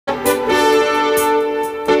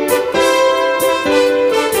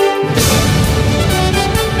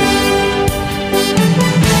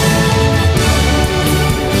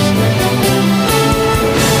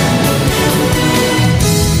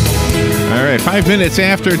right, 5 minutes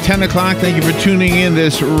after 10 o'clock. Thank you for tuning in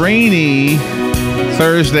this rainy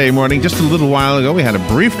Thursday morning. Just a little while ago, we had a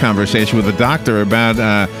brief conversation with a doctor about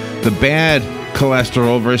the bad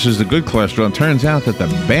cholesterol versus the good cholesterol. It turns out that the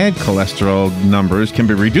bad cholesterol numbers can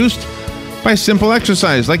be reduced by simple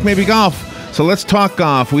exercise, like maybe golf. So let's talk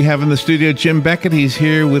golf. We have in the studio Jim Beckett. He's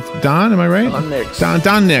here with Don, am I right? Don Nix.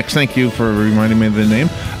 Don Nix, thank you for reminding me of the name.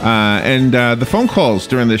 And the phone calls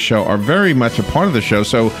during this show are very much a part of the show.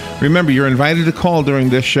 So remember, you're invited to call during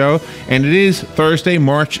this show. And it is Thursday,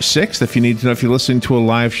 March 6th. If you need to know if you're listening to a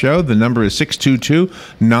live show, the number is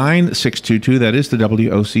 622-9622. That is the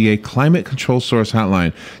WOCA Climate Control Source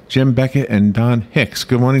Hotline. Jim Beckett and Don Hicks.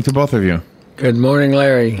 Good morning to both of you. Good morning,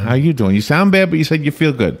 Larry. How you doing? You sound bad, but you said you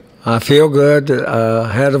feel good. I feel good.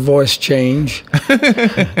 Had a voice change,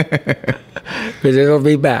 but it'll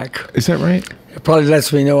be back. Is that right? It probably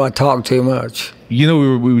lets me know I talk too much. You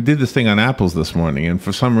know, we did this thing on apples this morning, and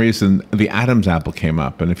for some reason, the Adam's apple came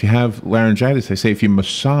up. And if you have laryngitis, they say if you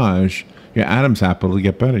massage your Adam's apple, it'll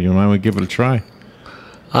get better. You might give it a try.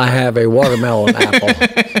 I have a watermelon apple.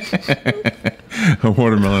 A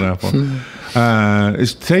watermelon apple.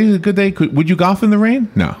 Is today a good day? Would you golf in the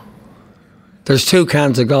rain? No. There's two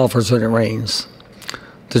kinds of golfers when it rains.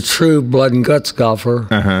 The true blood and guts golfer,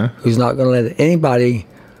 who's not going to let anybody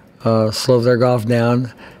slow their golf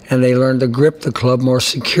down, and they learn to grip the club more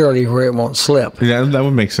securely where it won't slip. Yeah, that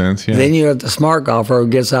would make sense. Yeah. Then you have the smart golfer who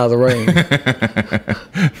gets out of the rain.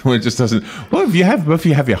 Well, it just doesn't. Well, if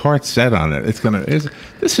you have your heart set on it,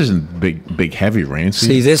 this isn't big heavy rain.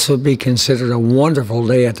 See, this would be considered a wonderful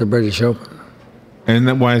day at the British Open. And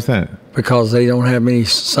then why is that? Because they don't have many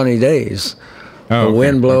sunny days. Oh, the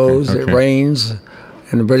wind blows, okay. it rains.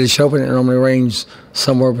 In the British Open, it normally rains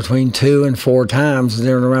somewhere between 2 and 4 times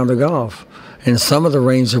during a round of golf. And some of the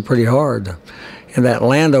rains are pretty hard. And that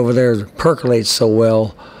land over there percolates so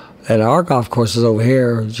well that our golf courses over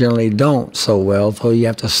here generally don't so well, so you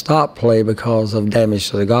have to stop play because of damage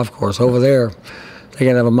to the golf course. Over there, they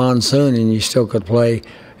can have a monsoon and you still could play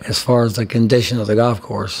as far as the condition of the golf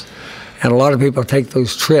course. And a lot of people take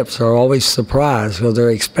those trips are always surprised because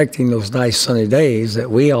they're expecting those nice sunny days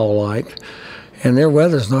that we all like, and their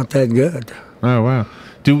weather's not that good. Oh, wow.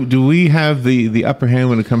 Do we have the upper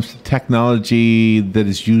hand when it comes to technology that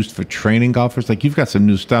is used for training golfers? Like, you've got some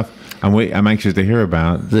new stuff I'm anxious to hear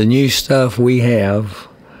about. The new stuff we have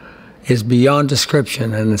is beyond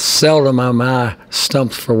description, and seldom am I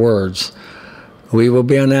stumped for words. We will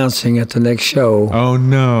be announcing at the next show. Oh,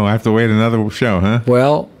 no. I have to wait another show, huh?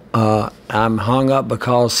 Well, I'm hung up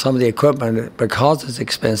because some of the equipment, because it's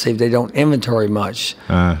expensive, they don't inventory much.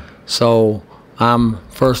 So I'm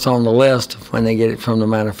first on the list when they get it from the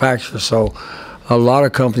manufacturer. So a lot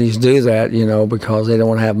of companies do that, you know, because they don't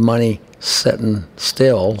want to have money sitting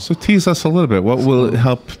still. So tease us a little bit. What will it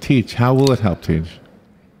help teach? How will it help teach?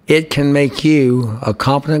 It can make you a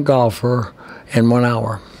competent golfer in 1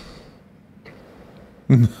 hour.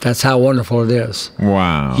 That's how wonderful it is.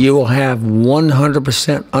 Wow. You will have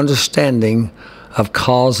 100% understanding of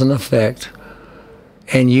cause and effect,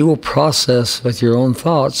 and you will process with your own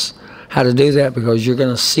thoughts how to do that because you're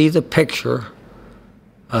going to see the picture,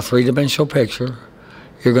 a three-dimensional picture.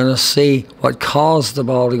 You're going to see what caused the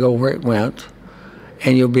ball to go where it went,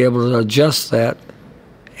 and you'll be able to adjust that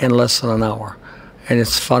in less than an hour. And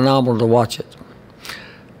it's phenomenal to watch it.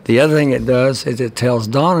 The other thing it does is it tells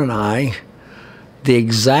Don and I the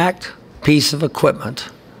exact piece of equipment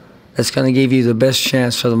that's going to give you the best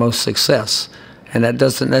chance for the most success. And that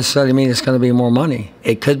doesn't necessarily mean it's going to be more money.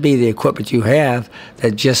 It could be the equipment you have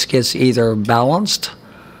that just gets either balanced,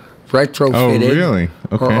 retrofitted,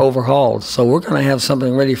 or overhauled. So we're going to have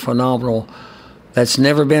something really phenomenal that's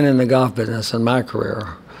never been in the golf business in my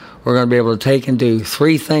career. We're going to be able to take and do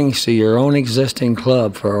 3 things to your own existing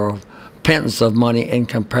club for a pittance of money in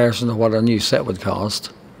comparison to what a new set would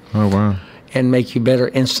cost. Oh, wow. And make you better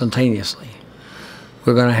instantaneously.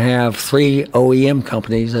 We're going to have 3 OEM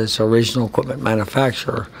companies as original equipment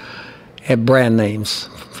manufacturer have brand names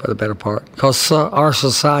for the better part because our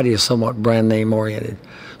society is somewhat brand name oriented.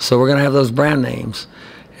 So we're going to have those brand names.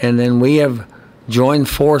 And then we have joined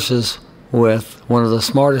forces with one of the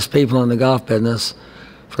smartest people in the golf business.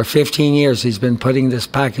 For 15 years, he's been putting this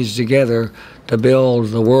package together to build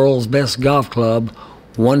the world's best golf club,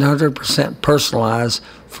 100% personalized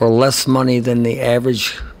for less money than the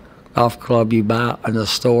average golf club you buy in a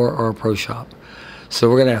store or a pro shop. So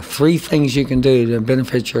we're going to have 3 things you can do to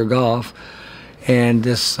benefit your golf. And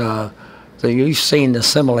this, so you've seen the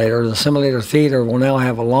simulator. The simulator theater will now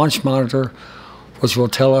have a launch monitor, which will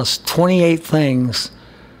tell us 28 things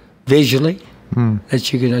visually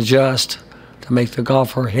that you can adjust to make the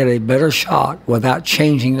golfer hit a better shot without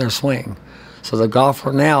changing their swing. So the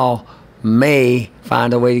golfer now may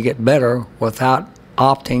find a way to get better without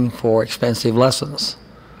opting for expensive lessons.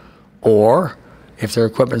 Or if their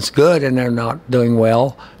equipment's good and they're not doing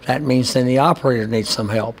well, that means then the operator needs some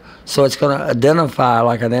help. So it's going to identify,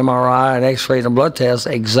 like an MRI, an X-ray, and a blood test,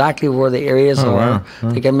 exactly where the areas are. Wow.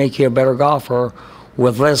 They can make you a better golfer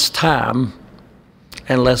with less time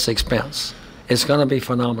and less expense. It's going to be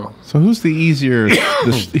phenomenal. So who's the easier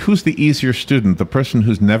who's the easier student, the person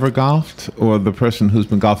who's never golfed or the person who's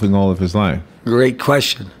been golfing all of his life? Great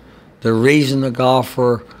question. The reason the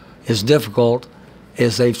golfer is difficult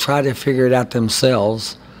is they've tried to figure it out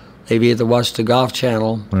themselves. They've either watched the Golf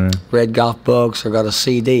Channel, right, read golf books, or got a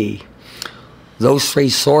CD. Those three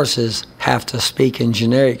sources have to speak in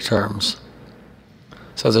generic terms.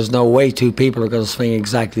 So there's no way two people are going to swing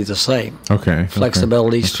exactly the same. Okay.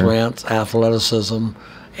 Flexibility, okay. strength, athleticism,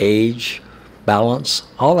 age, balance,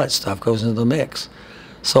 all that stuff goes into the mix.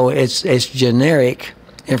 So it's generic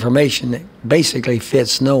information that basically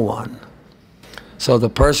fits no one. So the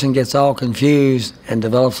person gets all confused and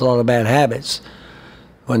develops a lot of bad habits.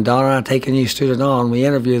 When Don and I take a new student on, we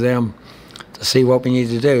interview them to see what we need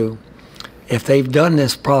to do. If they've done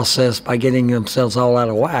this process by getting themselves all out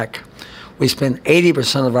of whack, we spend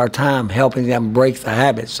 80% of our time helping them break the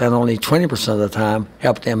habits and only 20% of the time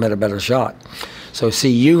help them hit a better shot. So see,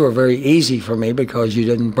 you were very easy for me because you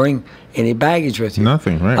didn't bring any baggage with you.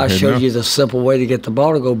 Nothing, right. I showed you the simple way to get the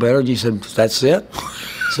ball to go better, and you said, that's it?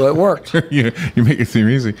 So it worked. you make it seem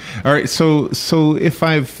easy. All right, so if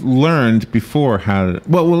I've learned before how to...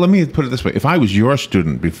 Well, let me put it this way. If I was your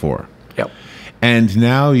student before, yep, and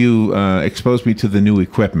now you expose me to the new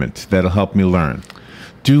equipment that'll help me learn,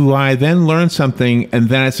 do I then learn something and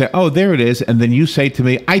then I say, oh, there it is, and then you say to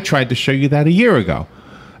me, I tried to show you that a year ago?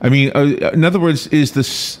 I mean, in other words, is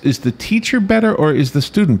the teacher better or is the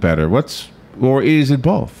student better? Or is it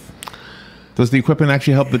both? Does the equipment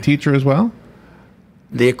actually help the teacher as well?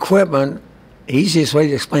 The equipment, easiest way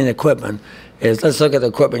to explain equipment is, let's look at the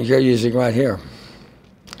equipment you're using right here.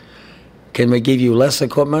 Can we give you less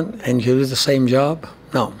equipment and you do the same job?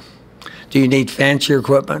 No. Do you need fancier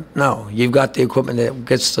equipment? No. You've got the equipment that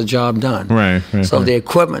gets the job done. Right. So the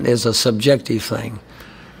equipment is a subjective thing.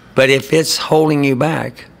 But if it's holding you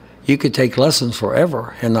back, you could take lessons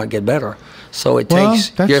forever and not get better. So it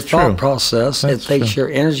takes your thought process, it takes your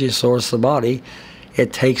energy source, the body,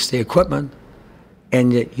 it takes the equipment,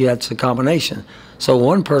 and that's a combination. So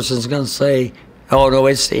one person's going to say, oh, no,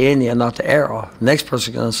 it's the Indian, not the arrow. The next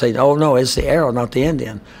person's going to say, oh, no, it's the arrow, not the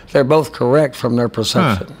Indian. They're both correct from their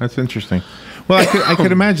perception. That's interesting. Well, I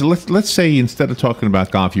could imagine, let's say instead of talking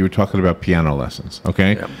about golf, you were talking about piano lessons,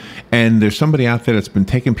 okay? Yep. And there's somebody out there that's been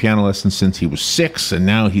taking piano lessons since he was 6, and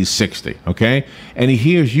now he's 60, okay? And he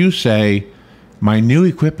hears you say, my new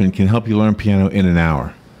equipment can help you learn piano in an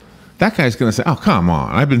hour. That guy's going to say, oh, come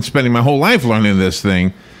on. I've been spending my whole life learning this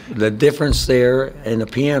thing. The difference there in the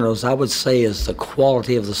pianos, I would say, is the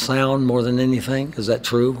quality of the sound more than anything. Is that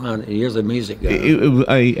true? You're the music guy.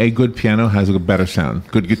 A good piano has a better sound.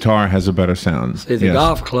 Good guitar has a better sound. See, the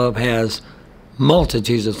golf club has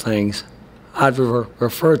multitudes of things. I'd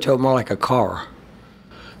refer to it more like a car.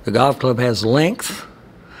 The golf club has length,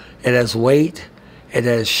 it has weight, it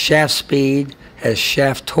has shaft speed, it has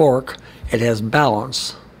shaft torque, it has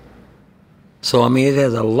balance. So, I mean, it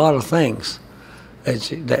has a lot of things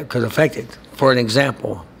that could affect it. For an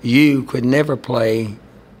example, you could never play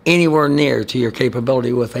anywhere near to your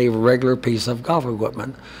capability with a regular piece of golf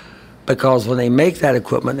equipment, because when they make that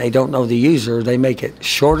equipment, they don't know the user. They make it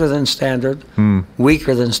shorter than standard,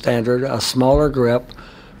 weaker than standard, a smaller grip,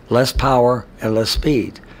 less power, and less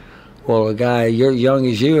speed. Well, a guy you're young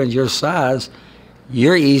as you and your size,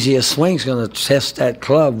 your easiest swing is going to test that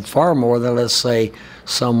club far more than, let's say,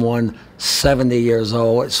 someone 70 years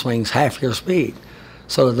old, it swings half your speed.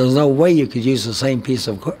 So there's no way you could use the same piece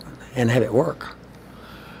of equipment and have it work.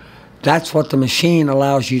 That's what the machine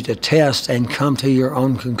allows you to test and come to your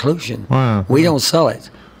own conclusion. Wow. We don't sell it,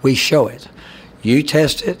 we show it. You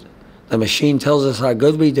test it, the machine tells us how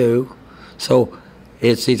good we do. So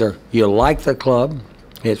it's either you like the club,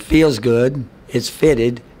 it feels good, it's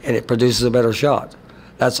fitted, and it produces a better shot.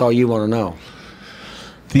 That's all you want to know.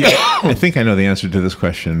 I think I know the answer to this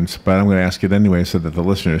question, but I'm going to ask it anyway so that the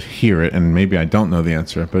listeners hear it, and maybe I don't know the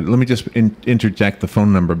answer. But let me just interject the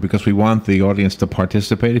phone number because we want the audience to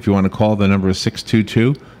participate. If you want to call, the number is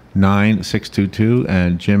 622-9622,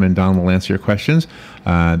 and Jim and Don will answer your questions.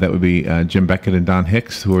 That would be Jim Beckett and Don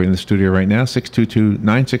Hicks, who are in the studio right now.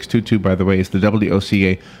 622-9622, by the way, is the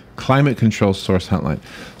WOCA Climate Control Source Hotline.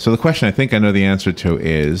 So the question I think I know the answer to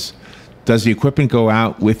is, does the equipment go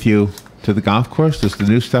out with you to the golf course? Does the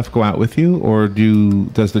new stuff go out with you, or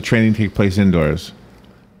does the training take place indoors?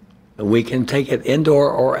 We can take it indoor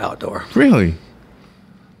or outdoor. Really?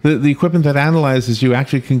 The equipment that analyzes you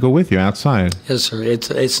actually can go with you outside? Yes, sir.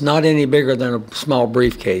 It's not any bigger than a small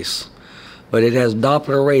briefcase, but it has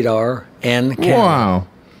Doppler radar and camera. Wow.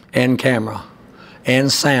 And camera,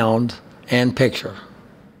 and sound, and picture.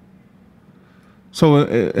 So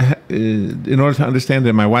in order to understand it,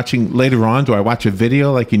 am I watching later on? Do I watch a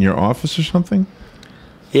video like in your office or something?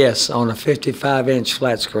 Yes, on a 55-inch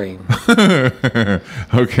flat screen.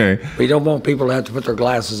 Okay. We don't want people to have to put their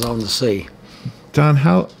glasses on to see. Don,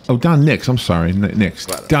 Don Nix, I'm sorry, Nix.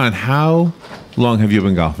 Don, how long have you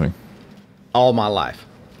been golfing? All my life.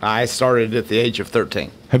 I started at the age of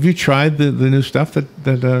 13. Have you tried the new stuff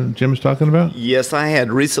that Jim is talking about? Yes, I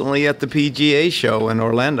had recently at the PGA show in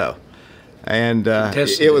Orlando. And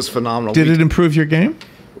it was phenomenal. Did it improve your game?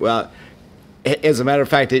 Well, as a matter of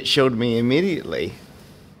fact, it showed me immediately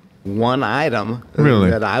one item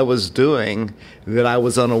that I was doing that I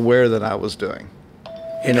was unaware that I was doing.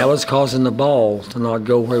 And that was causing the ball to not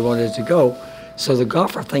go where he wanted it to go. So the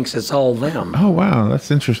golfer thinks it's all them. Oh, wow.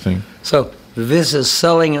 That's interesting. So this is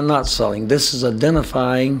selling and not selling. This is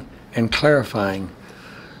identifying and clarifying.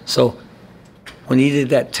 So when he did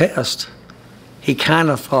that test, he kind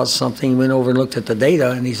of thought something, went over and looked at the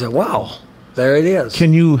data, and he said, wow, there it is.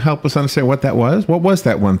 Can you help us understand what that was? What was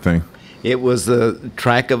that one thing? It was the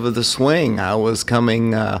track of the swing. I was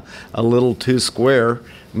coming a little too square,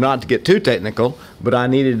 not to get too technical, but I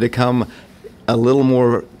needed to come a little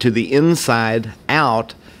more to the inside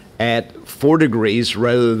out at 4 degrees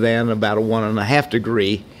rather than about a 1.5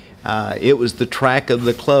 degree. It was the track of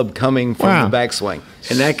the club coming from the backswing.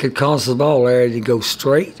 And that could cause the ball area to go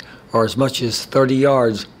straight or as much as 30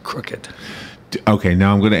 yards crooked. Okay,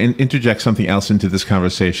 now I'm going to interject something else into this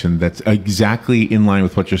conversation that's exactly in line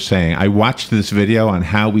with what you're saying. I watched this video on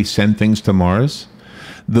how we send things to Mars.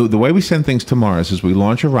 The way we send things to Mars is we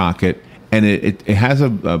launch a rocket, and it has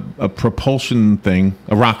a propulsion thing,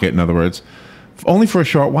 a rocket in other words, only for a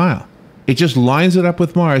short while. It just lines it up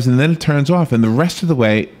with Mars, and then it turns off, and the rest of the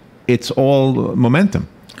way, it's all momentum.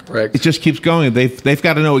 Correct. It just keeps going. They've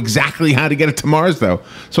got to know exactly how to get it to Mars, though.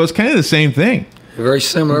 So it's kind of the same thing. Very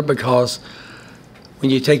similar, because when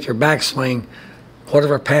you take your backswing,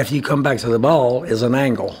 whatever path you come back to the ball is an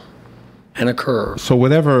angle and a curve. So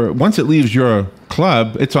once it leaves your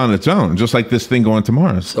club, it's on its own, just like this thing going to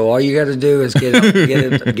Mars. So all you got to do is get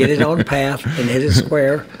it on path and hit it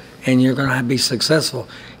square, and you're going to be successful.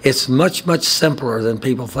 It's much, much simpler than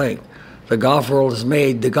people think. The golf world has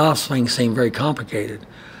made the golf swing seem very complicated.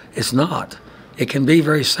 It's not. It can be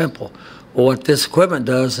very simple. Well, what this equipment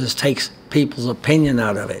does is takes people's opinion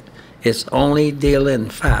out of it. It's only deal in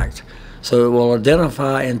fact. So it will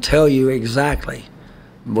identify and tell you exactly,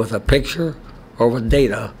 with a picture or with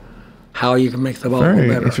data, how you can make the ball go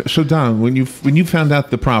better. So Don, when you found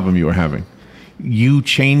out the problem you were having, you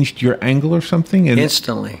changed your angle or something?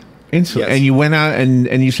 Instantly. Yes. And you went out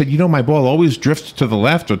and you said, my ball always drifts to the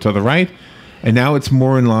left or to the right, and now it's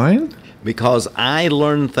more in line? Because I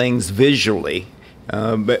learn things visually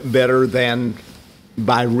better than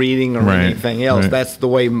by reading or anything else. Right. That's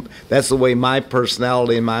the way my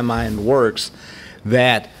personality and my mind works.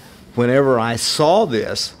 That whenever I saw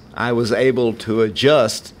this, I was able to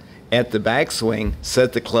adjust at the backswing,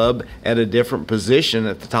 set the club at a different position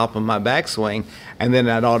at the top of my backswing, and then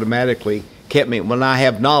that automatically kept me when I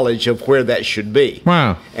have knowledge of where that should be.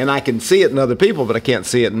 Wow. And I can see it in other people, but I can't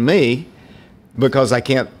see it in me because I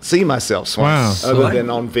can't see myself swing other than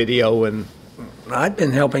on video. And I'd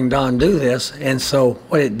been helping Don do this, and so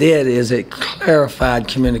what it did is it clarified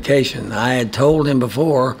communication. I had told him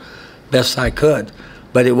before best I could,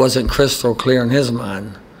 but it wasn't crystal clear in his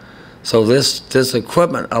mind. So this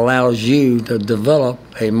equipment allows you to develop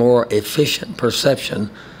a more efficient perception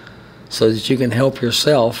so that you can help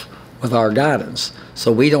yourself with our guidance.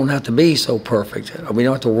 So we don't have to be so perfect. We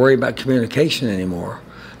don't have to worry about communication anymore.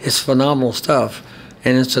 It's phenomenal stuff.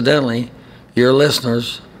 And incidentally, your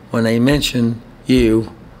listeners, when they mention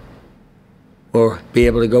you, will be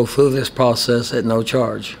able to go through this process at no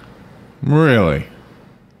charge. Really?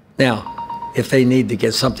 Now, if they need to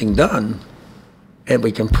get something done, and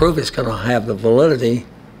we can prove it's going to have the validity,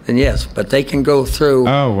 then yes. But they can go through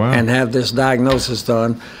and have this diagnosis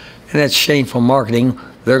done, and that's shameful marketing.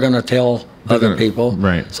 They're going to tell other people.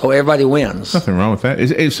 Right. So everybody wins. Nothing wrong with that.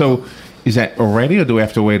 Is that already, or do we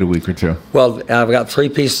have to wait a week or two? Well, I've got 3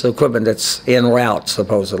 pieces of equipment that's en route,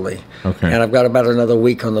 supposedly. Okay. And I've got about another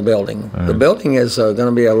week on the building. The building is going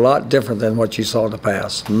to be a lot different than what you saw in the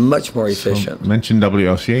past. Much more efficient. So mention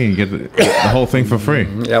WOCA and you get the whole thing for free.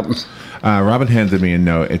 Yep. Robin handed me a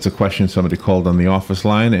note. It's a question somebody called on the office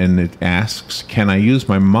line, and it asks, can I use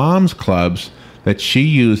my mom's clubs that she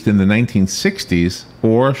used in the 1960s,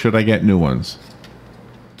 or should I get new ones?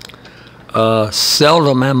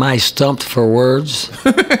 Seldom am I stumped for words.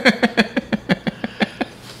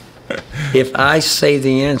 If I say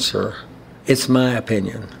the answer, it's my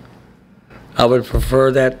opinion. I would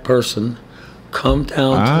prefer that person come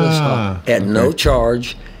down to the shop at no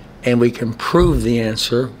charge, and we can prove the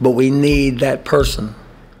answer, but we need that person.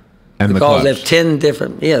 And because the if 10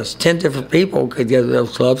 different people could get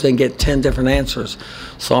those clubs and get 10 different answers.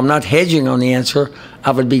 So I'm not hedging on the answer.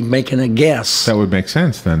 I would be making a guess. That would make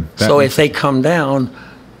sense then. If they come down,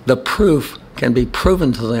 the proof can be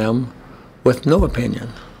proven to them with no opinion.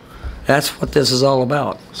 That's what this is all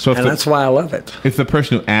about. And that's why I love it. If the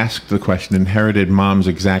person who asked the question inherited mom's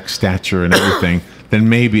exact stature and everything, then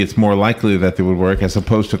maybe it's more likely that they would work, as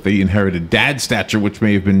opposed to if they inherited dad's stature, which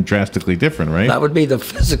may have been drastically different, right? That would be the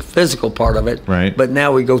physical part of it. Right. But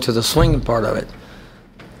now we go to the swinging part of it.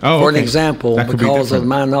 Oh, For an example, because of be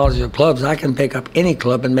my knowledge of clubs, I can pick up any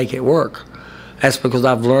club and make it work. That's because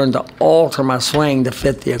I've learned to alter my swing to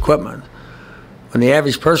fit the equipment. When the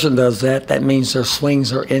average person does that, that means their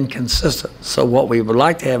swings are inconsistent. So what we would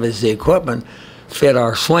like to have is the equipment fit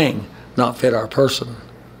our swing, not fit our person.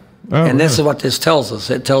 Oh, and this is what this tells us.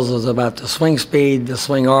 It tells us about the swing speed, the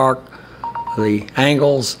swing arc, the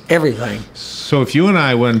angles, everything. So if you and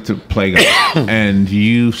I went to play golf and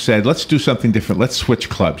you said, let's do something different, let's switch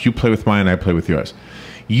clubs. You play with mine, I play with yours.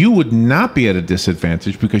 You would not be at a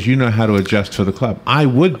disadvantage because you know how to adjust for the club. I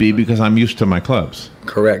would be because I'm used to my clubs.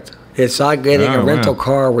 Correct. It's like getting a rental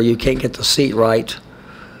car where you can't get the seat right.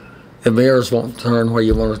 The mirrors won't turn where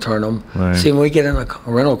you want to turn them. Right. See, when we get in a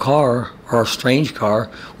rental car or a strange car,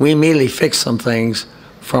 we immediately fix some things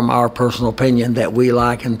from our personal opinion that we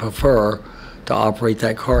like and prefer to operate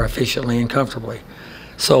that car efficiently and comfortably.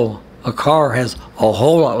 So a car has a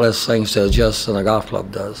whole lot less things to adjust than a golf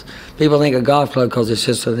club does. People think a golf club, because it's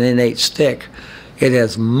just an innate stick, it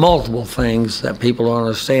has multiple things that people don't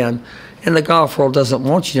understand. And the golf world doesn't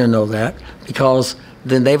want you to know that, because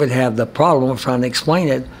then they would have the problem of trying to explain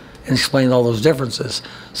it and explain all those differences.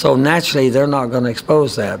 So naturally, they're not going to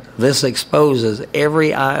expose that. This exposes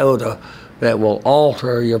every iota that will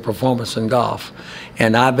alter your performance in golf.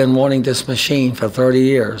 And I've been wanting this machine for 30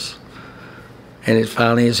 years, and it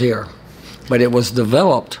finally is here. But it was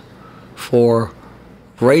developed for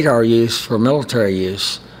radar use, for military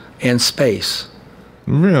use, and space.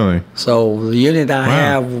 Really? So the unit I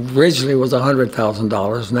have originally was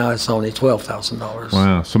 $100,000. Now it's only $12,000.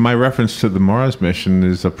 Wow. So my reference to the Mars mission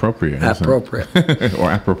is appropriate. Appropriate. Or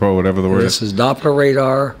apropos, whatever the word is. This is Doppler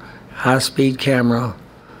radar, high-speed camera,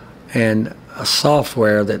 and a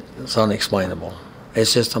software that's unexplainable.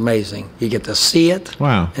 It's just amazing. You get to see it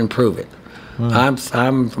and prove it. Wow.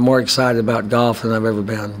 I'm more excited about golf than I've ever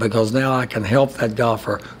been, because now I can help that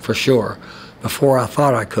golfer for sure. Before I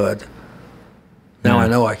thought I could. Now I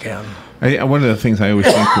know I can. One of the things I always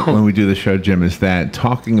think when we do the show, Jim, is that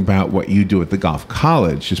talking about what you do at the golf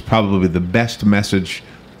college is probably the best message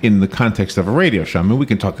in the context of a radio show. I mean, we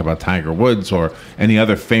can talk about Tiger Woods or any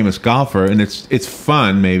other famous golfer, and it's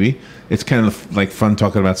fun, maybe. It's kind of like fun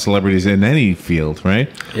talking about celebrities in any field, right?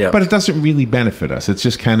 Yeah. But it doesn't really benefit us. It's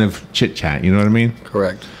just kind of chit-chat, you know what I mean?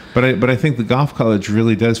 Correct. But I think the golf college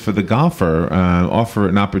really does, for the golfer, offer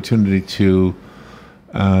an opportunity to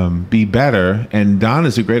be better. And Don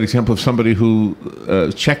is a great example of somebody who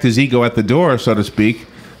checked his ego at the door, so to speak.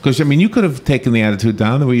 Because, I mean, you could have taken the attitude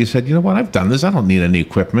down where you said, you know what, I've done this. I don't need any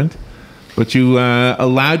equipment. But you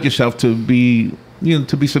allowed yourself to be,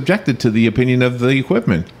 to be subjected to the opinion of the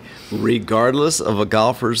equipment. Regardless of a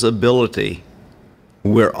golfer's ability,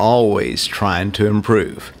 we're always trying to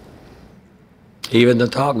improve. Even the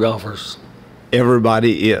top golfers.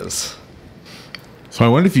 Everybody is. So I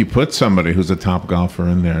wonder if you put somebody who's a top golfer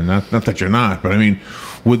in there. Not that you're not, but I mean,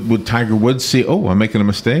 would Tiger Woods see, oh, I'm making a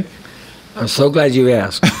mistake? I'm so glad you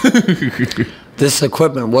asked. This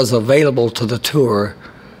equipment was available to the tour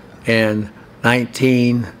in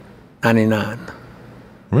 1999.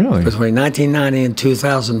 Really? Between 1990 and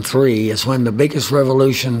 2003 is when the biggest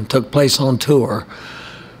revolution took place on tour.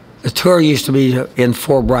 The tour used to be in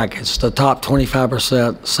 4 brackets: the top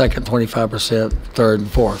 25%, second 25%, third and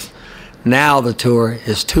fourth. Now the tour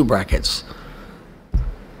is 2 brackets.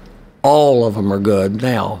 All of them are good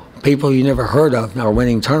now. People you never heard of are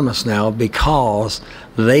winning tournaments now because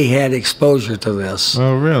they had exposure to this.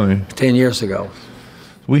 Oh, really? 10 years ago.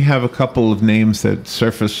 We have a couple of names that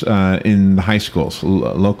surface in the high schools,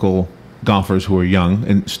 local golfers who are young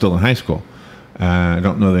and still in high school. I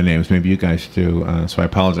don't know their names. Maybe you guys do, so I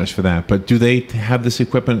apologize for that. But do they have this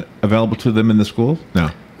equipment available to them in the schools? No.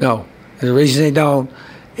 No. The reason they don't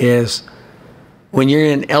is when you're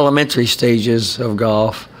in elementary stages of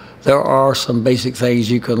golf, there are some basic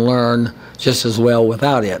things you can learn just as well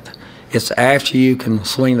without it. It's after you can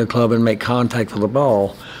swing the club and make contact with the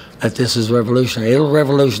ball that this is revolutionary. It'll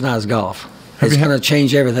revolutionize golf. It's going to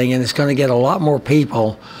change everything, and it's going to get a lot more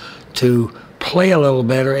people to play a little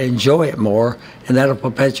better, enjoy it more, and that'll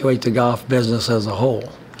perpetuate the golf business as a whole.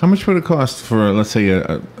 How much would it cost for, let's say,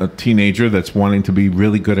 a teenager that's wanting to be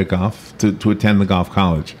really good at golf to attend the golf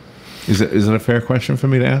college? Is it a fair question for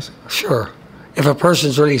me to ask? Sure. If a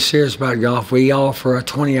person's really serious about golf, we offer a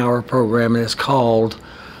 20-hour program, and it's called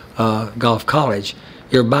Golf College.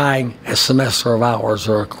 You're buying a semester of hours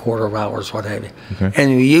or a quarter of hours, what have you. Okay.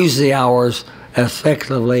 And you use the hours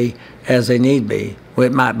effectively as they need be.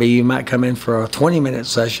 It might be you might come in for a 20-minute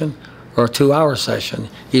session or a 2-hour session.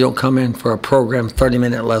 You don't come in for a program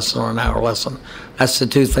 30-minute lesson or an hour lesson. That's the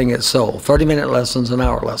two things that's sold, 30-minute lessons and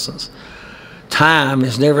hour lessons. Time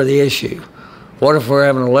is never the issue. What if we're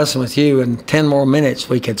having a lesson with you in 10 more minutes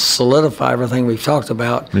we could solidify everything we've talked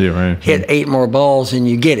about, hit 8 more balls and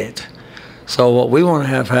you get it. So what we want to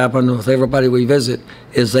have happen with everybody we visit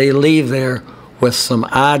is they leave there with some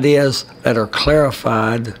ideas that are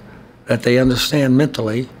clarified, that they understand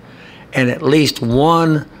mentally, and at least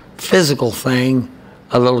one physical thing,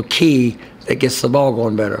 a little key that gets the ball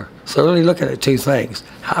going better. So really looking at two things.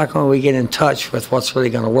 How can we get in touch with what's really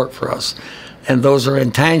going to work for us? And those are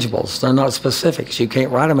intangibles. They're not specifics. You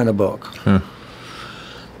can't write them in a book.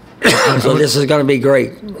 So this is going to be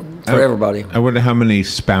great for everybody. I wonder how many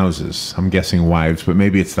spouses, I'm guessing wives, but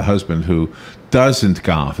maybe it's the husband who doesn't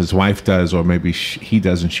golf. His wife does, or maybe he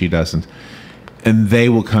does and she doesn't. And they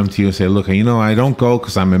will come to you and say, look, I don't go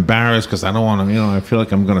because I'm embarrassed, because I don't want to, I feel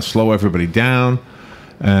like I'm going to slow everybody down.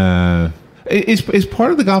 Is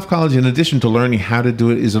part of the golf college, in addition to learning how to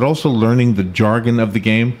do it, is it also learning the jargon of the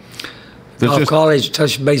game? Golf college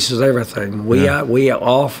touch bases everything. We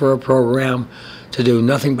offer a program to do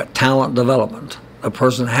nothing but talent development. A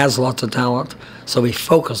person has lots of talent, so we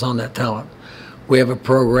focus on that talent. We have a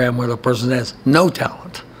program where the person has no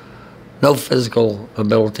talent, no physical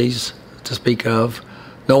abilities to speak of,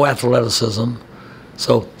 no athleticism.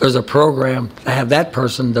 So there's a program to have that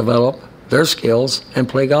person develop their skills and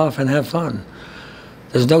play golf and have fun.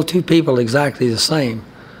 There's no two people exactly the same.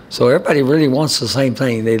 So everybody really wants the same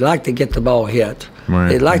thing. They'd like to get the ball hit. Right.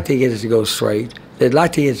 They'd like to get it to go straight. They'd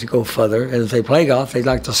like to get it to go further. And if they play golf, they'd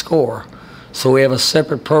like to score. So we have a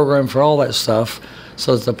separate program for all that stuff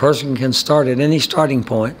so that the person can start at any starting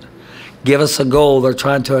point, give us a goal they're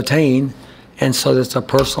trying to attain, and so that it's a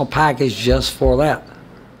personal package just for that.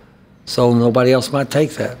 So nobody else might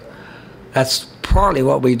take that. That's partly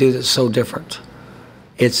what we do that's so different.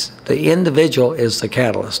 It's the individual is the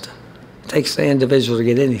catalyst. It takes the individual to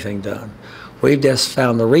get anything done. We've just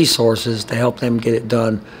found the resources to help them get it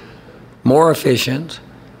done more efficient,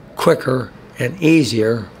 quicker, and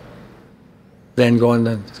easier than going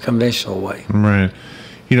the conventional way. Right.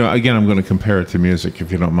 Again, I'm going to compare it to music,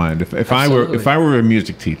 if you don't mind. If I were a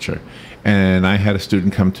music teacher, and I had a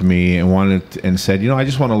student come to me and said, I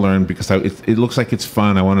just want to learn because it looks like it's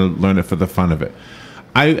fun. I want to learn it for the fun of it.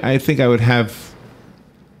 I think I would have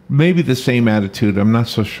maybe the same attitude, I'm not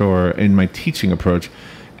so sure, in my teaching approach,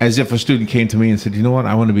 as if a student came to me and said, what,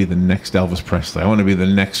 I want to be the next Elvis Presley. I want to be the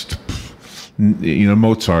next,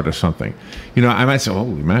 Mozart or something. I might say,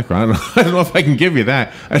 holy mackerel, I don't know if I can give you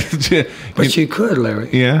that. But you could, Larry.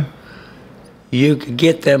 Yeah. You could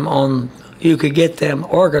get them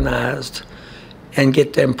organized and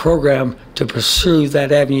get them programmed to pursue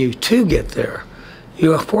that avenue to get there.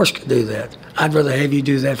 You, of course, could do that. I'd rather have you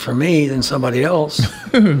do that for me than somebody else.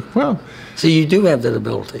 Well, so you do have that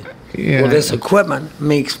ability. Yeah. Well, this equipment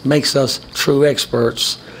makes us true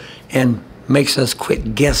experts and makes us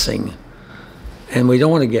quit guessing. And we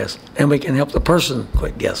don't want to guess. And we can help the person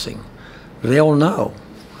quit guessing. They'll know.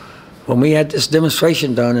 When we had this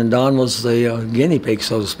demonstration done, and Don was the guinea pig,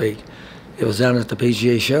 so to speak, it was down at the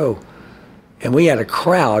PGA show, and we had a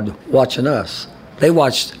crowd watching us. They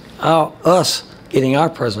watched us getting our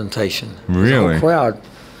presentation. Really? The whole crowd,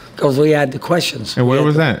 because we had the questions. And where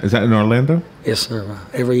was that? Is that in Orlando? Yes, sir.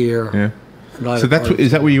 Every year. Yeah. So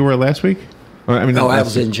is that where you were last week? No, I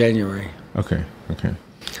was in January. Okay.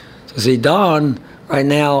 So see, Don right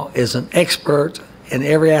now is an expert in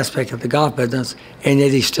every aspect of the golf business, and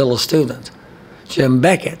yet he's still a student. Jim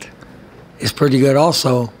Beckett is pretty good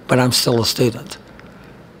also, but I'm still a student.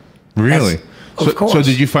 Really? Of course. So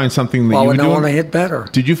did you find something that Well, you were I want to doing? hit better.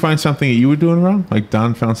 Did you find something that you were doing wrong? Like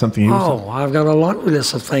Don found something he was doing? Oh, I've got a laundry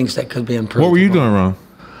list of things that could be improved. What were you upon. doing wrong?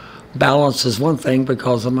 Balance is one thing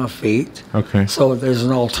because of my feet. Okay. So there's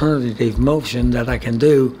an alternative motion that I can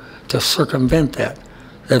do to circumvent that.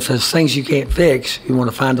 If there's things you can't fix, you want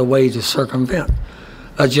to find a way to circumvent,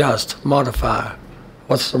 adjust, modify.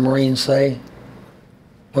 What's the Marines say?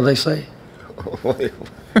 What do they say?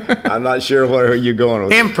 I'm not sure where you're going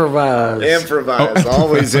with Improvise. Improvise.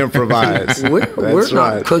 Always improvise. We're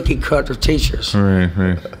not cookie cutter teachers.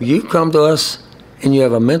 Right. You come to us and you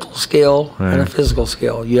have a mental skill and a Right. physical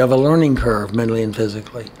skill. You have a learning curve mentally and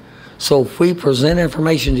physically. So if we present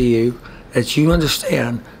information to you that you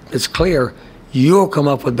understand, it's clear, you'll come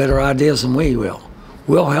up with better ideas than we will.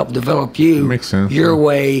 We'll help develop you Makes sense, your yeah.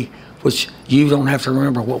 way, which you don't have to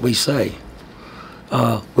remember what we say.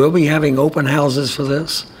 We'll be having open houses for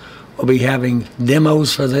this. We'll be having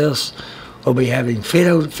demos for this. We'll be having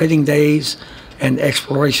fitting days and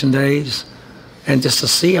exploration days, and just to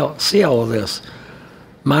see all of this.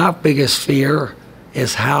 My biggest fear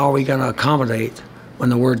is how are we going to accommodate when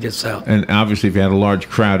the word gets out. And obviously, if you had a large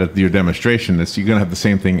crowd at your demonstration, you're going to have the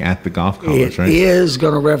same thing at the golf college, It right? is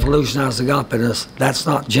going to revolutionize the golf business. That's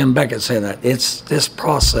not Jim Beckett saying that. It's this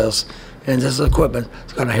process and this equipment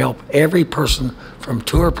is going to help every person from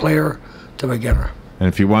tour player to beginner. And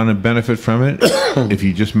if you want to benefit from it, if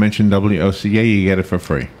you just mention WOCA, you get it for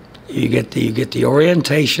free. You get the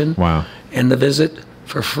orientation Wow. and the visit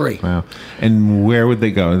for free. Wow. And where would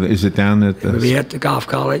they go? Is it down at We'll be the... at the golf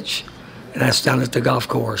college, and that's down at the golf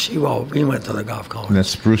course. We went to the golf college. That's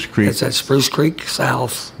Spruce Creek? It's at Spruce Creek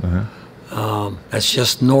South. That's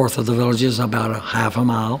just north of the villages, about a half a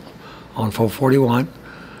mile on 441.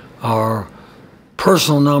 Our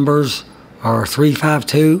personal numbers are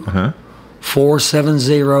 352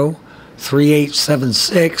 470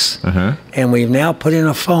 3876, and we've now put in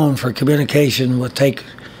a phone for communication. Takes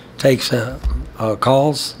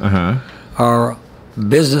calls. Our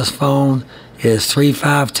business phone is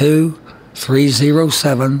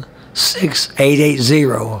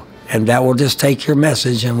 352-307-6880, and that will just take your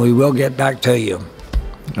message, and we will get back to you.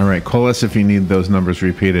 All right. Call us if you need those numbers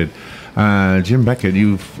repeated. Jim Beckett,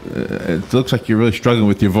 it looks like you're really struggling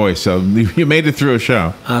with your voice, so you made it through a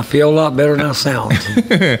show. I feel a lot better than I sound.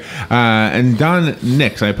 And Don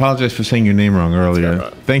Nix, I apologize for saying your name wrong earlier.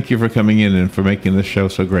 Thank you for coming in and for making this show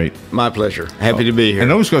so great. My pleasure. Happy to be here.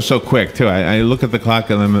 And it always goes so quick, too. I look at the clock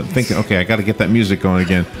and I'm thinking, okay, I got to get that music going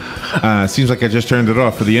again. Seems like I just turned it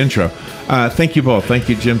off for the intro. Thank you both. Thank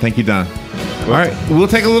you, Jim. Thank you, Don. All right, we'll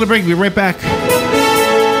take a little break. We'll be right back.